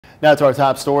Now to our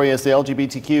top story. As the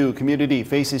LGBTQ community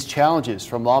faces challenges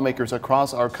from lawmakers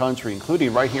across our country,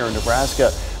 including right here in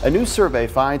Nebraska, a new survey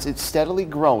finds it's steadily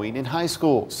growing in high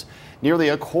schools. Nearly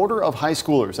a quarter of high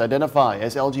schoolers identify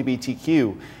as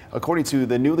LGBTQ, according to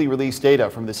the newly released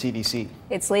data from the CDC.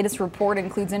 Its latest report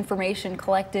includes information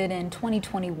collected in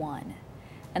 2021.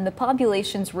 And the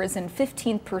population's risen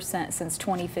 15% since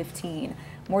 2015.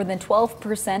 More than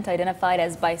 12% identified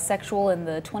as bisexual in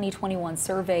the 2021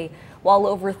 survey, while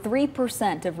over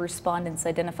 3% of respondents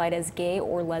identified as gay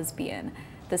or lesbian.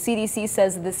 The CDC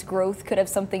says this growth could have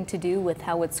something to do with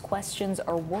how its questions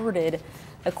are worded.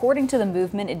 According to the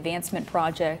Movement Advancement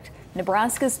Project,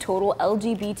 Nebraska's total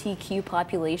LGBTQ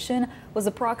population was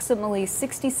approximately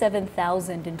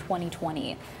 67,000 in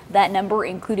 2020. That number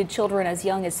included children as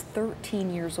young as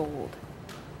 13 years old.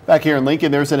 Back here in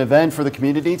Lincoln, there's an event for the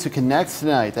community to connect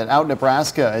tonight that Out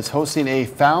Nebraska is hosting a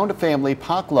Found Family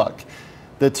Potluck.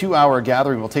 The 2-hour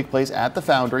gathering will take place at the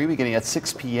Foundry beginning at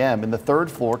 6 p.m. in the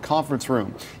 3rd floor conference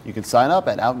room. You can sign up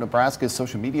at Out Nebraska's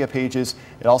social media pages.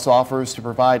 It also offers to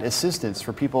provide assistance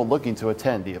for people looking to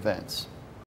attend the events.